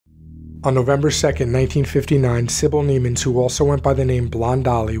On November 2, 1959, Sybille Niemans, who also went by the name Blonde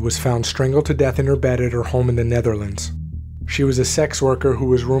Dolly, was found strangled to death in her bed at her home in the Netherlands. She was a sex worker who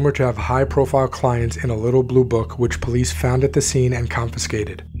was rumored to have high-profile clients in a little blue book, which police found at the scene and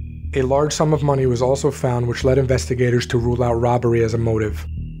confiscated. A large sum of money was also found, which led investigators to rule out robbery as a motive.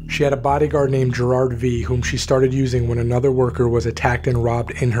 She had a bodyguard named Gerard V, whom she started using when another worker was attacked and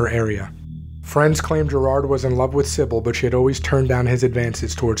robbed in her area. Friends claimed Gerard was in love with Sybille, but she had always turned down his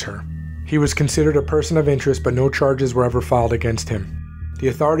advances towards her. He was considered a person of interest, but no charges were ever filed against him. The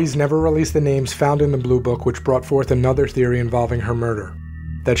authorities never released the names found in the Blue Book, which brought forth another theory involving her murder: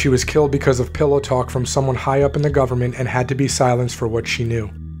 that she was killed because of pillow talk from someone high up in the government and had to be silenced for what she knew.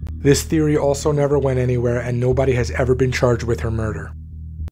 This theory also never went anywhere, and nobody has ever been charged with her murder.